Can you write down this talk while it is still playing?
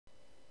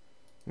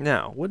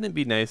Now, wouldn't it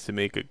be nice to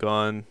make a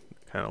gun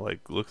kind of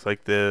like looks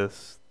like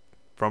this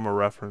from a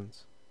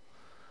reference?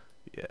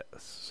 Yes.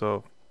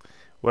 So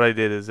what I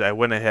did is I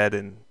went ahead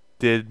and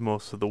did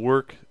most of the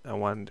work. I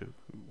wanted to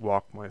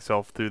walk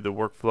myself through the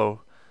workflow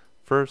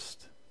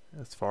first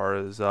as far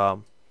as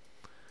how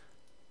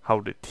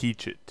to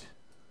teach it.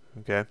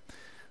 Okay.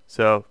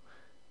 So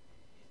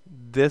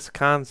this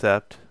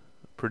concept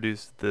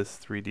produced this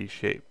 3D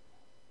shape.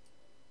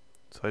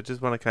 So I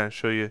just want to kind of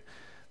show you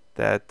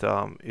that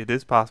it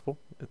is possible.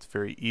 It's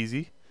very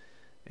easy,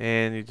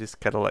 and you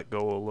just gotta let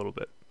go a little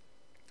bit.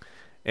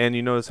 And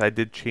you notice I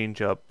did change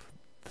up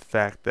the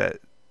fact that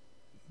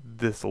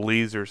this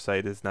laser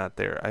sight is not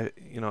there.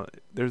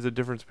 There's a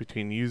difference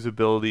between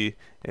usability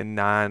and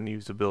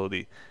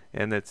non-usability,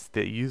 and it's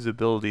the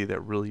usability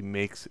that really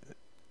makes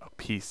a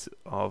piece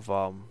of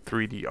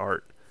 3D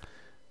art.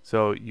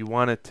 So you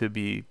want it to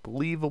be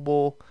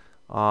believable,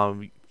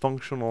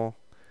 functional,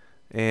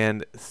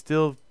 and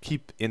still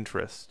keep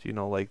interest,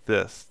 like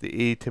this, the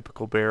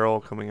atypical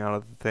barrel coming out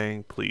of the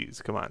thing.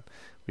 Please, come on.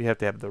 We have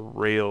to have the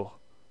rail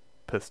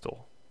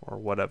pistol or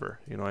whatever,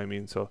 you know what I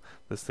mean? So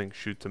this thing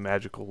shoots a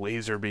magical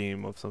laser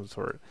beam of some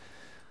sort.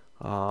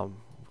 Of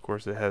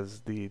course, it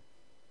has the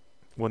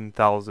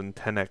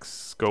 1010x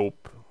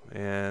scope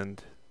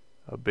and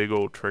a big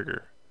old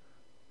trigger.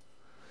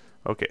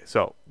 Okay,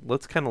 so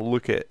let's kind of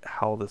look at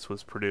how this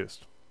was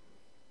produced.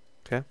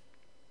 Okay.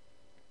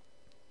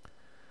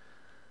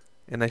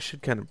 And I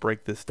should kind of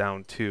break this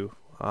down too.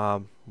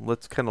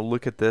 Let's kind of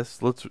look at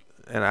this.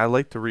 And I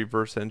like to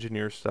reverse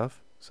engineer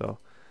stuff. So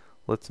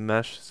let's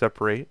mesh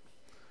separate.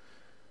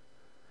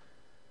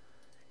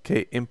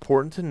 Okay,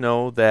 important to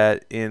know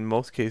that in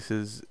most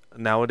cases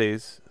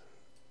nowadays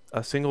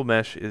a single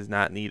mesh is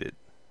not needed.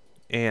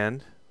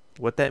 And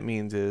what that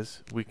means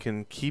is we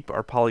can keep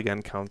our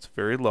polygon counts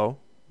very low,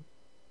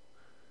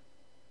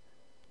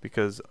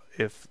 because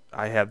if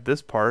I have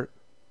this part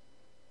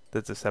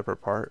that's a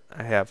separate part,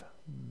 I have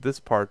this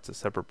part's a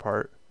separate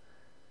part,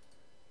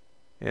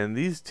 and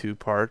these two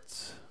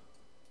parts,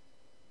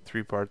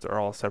 three parts, are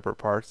all separate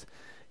parts.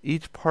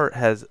 Each part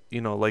has,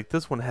 like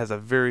this one has a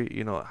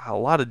very, a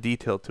lot of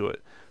detail to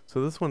it.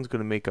 So this one's going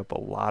to make up a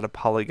lot of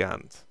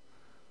polygons.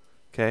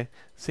 Okay?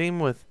 Same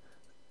with,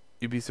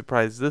 you'd be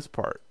surprised, this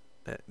part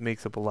it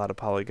makes up a lot of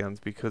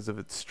polygons because of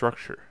its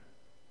structure.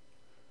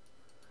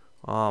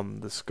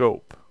 The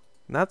scope,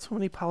 not so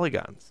many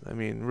polygons. I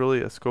mean,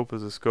 really, a scope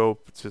is a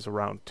scope. It's just a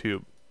round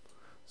tube.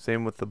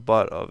 Same with the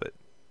butt of it.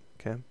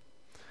 Okay?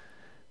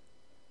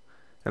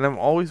 And I'm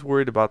always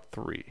worried about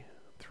three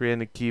on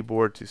the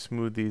keyboard to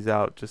smooth these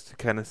out, just to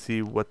kind of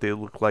see what they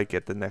look like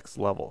at the next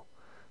level.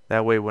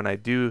 That way when I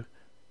do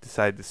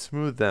decide to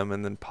smooth them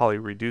and then poly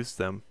reduce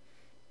them,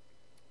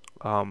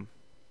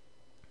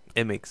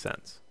 it makes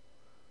sense.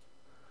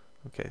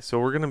 Okay, so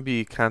we're going to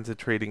be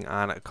concentrating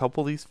on a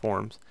couple of these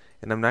forms,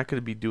 and I'm not going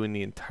to be doing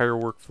the entire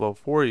workflow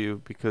for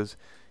you because,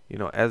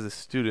 as a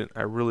student,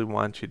 I really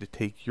want you to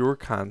take your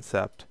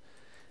concept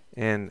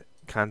and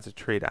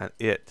concentrate on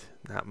it,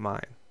 not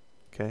mine.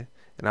 Okay?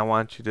 And I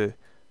want you to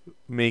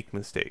make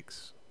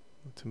mistakes.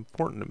 It's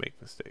important to make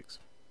mistakes.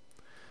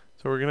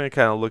 So we're going to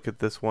kind of look at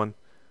this one.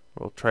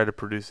 We'll try to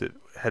produce it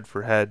head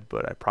for head,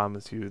 but I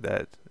promise you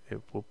that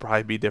it will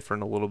probably be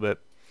different a little bit.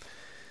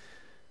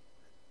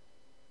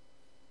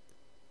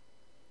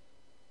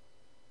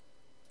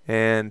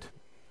 And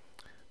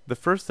the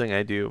first thing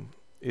I do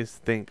is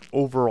think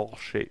overall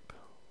shape.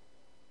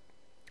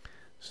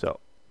 So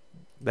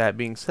that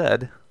being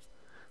said,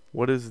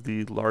 what is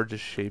the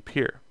largest shape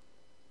here?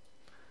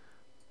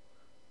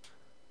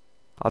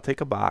 I'll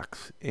take a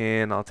box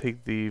and I'll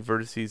take the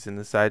vertices in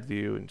the side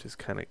view and just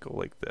kind of go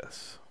like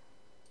this.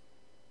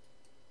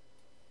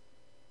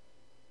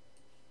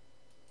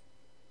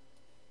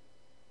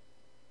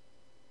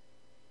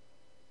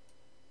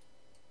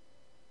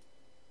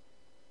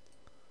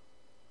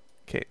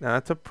 Okay, now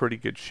that's a pretty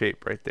good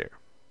shape right there.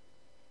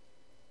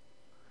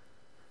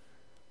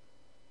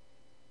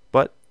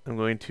 But I'm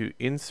going to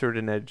insert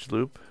an edge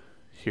loop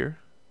here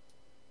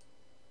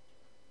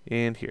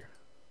and here.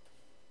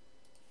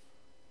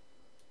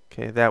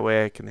 Okay, that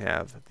way I can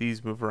have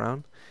these move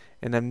around.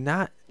 And I'm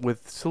not,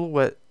 with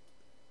silhouette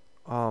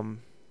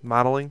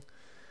modeling,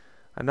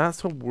 I'm not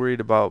so worried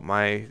about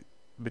my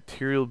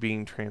material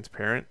being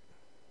transparent.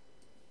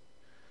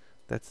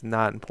 That's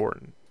not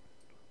important.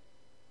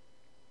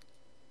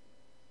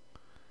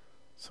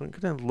 So I'm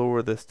going to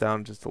lower this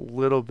down just a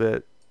little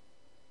bit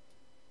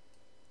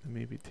and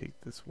maybe take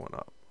this one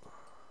up.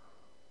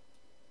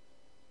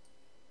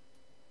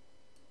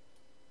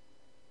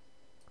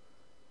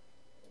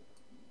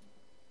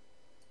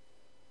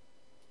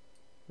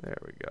 There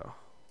we go.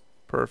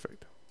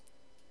 Perfect.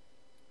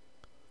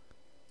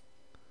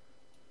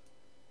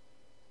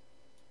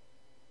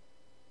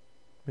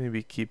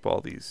 Maybe keep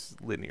all these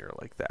linear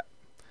like that.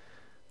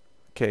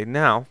 Okay,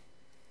 now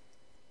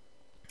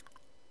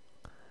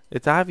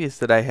it's obvious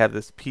that I have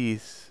this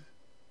piece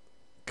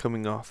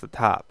coming off the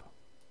top.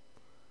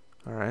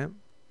 Alright,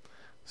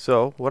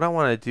 so what I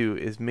want to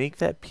do is make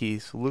that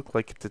piece look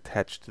like it's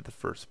attached to the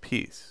first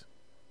piece.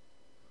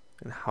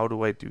 And how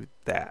do I do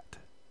that?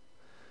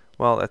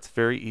 Well, that's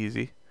very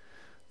easy.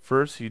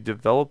 First, you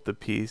develop the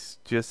piece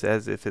just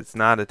as if it's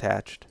not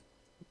attached,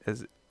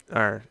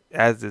 or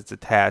as it's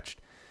attached.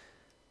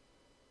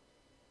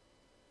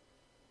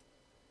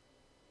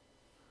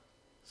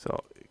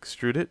 So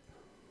extrude it,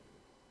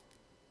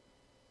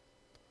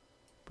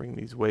 bring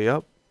these way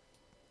up,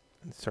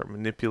 and start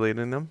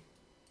manipulating them.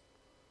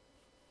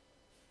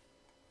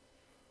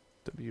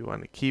 W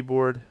on the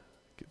keyboard,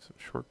 give some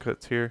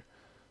shortcuts here.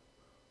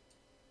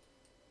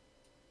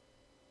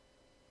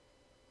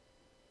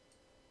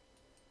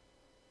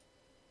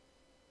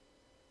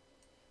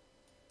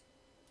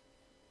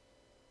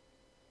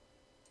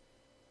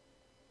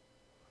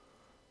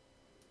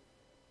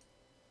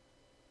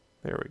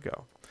 There we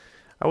go.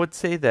 I would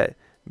say that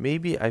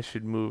maybe I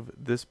should move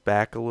this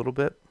back a little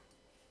bit.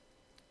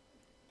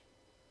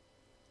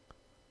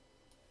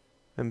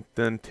 And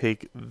then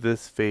take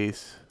this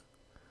face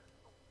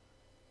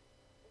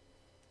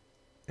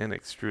and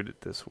extrude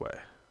it this way.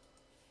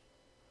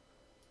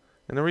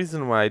 And the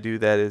reason why I do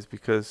that is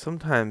because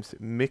sometimes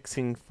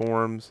mixing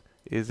forms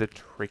is a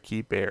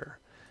tricky bear.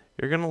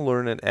 You're going to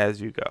learn it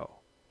as you go.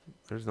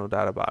 There's no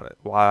doubt about it.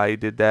 Why I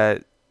did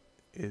that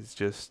is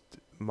just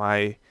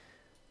my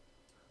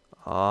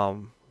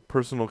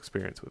personal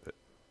experience with it.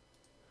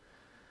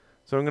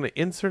 So I'm going to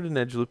insert an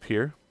edge loop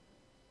here.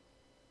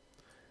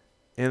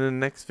 In the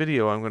next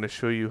video, I'm going to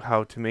show you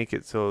how to make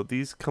it so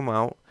these come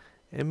out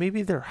and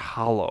maybe they're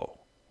hollow.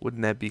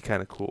 Wouldn't that be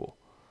kind of cool?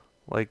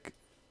 Like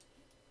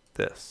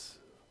this.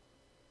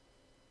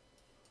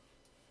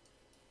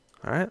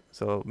 Alright,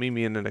 so meet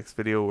me in the next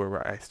video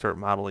where I start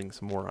modeling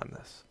some more on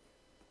this.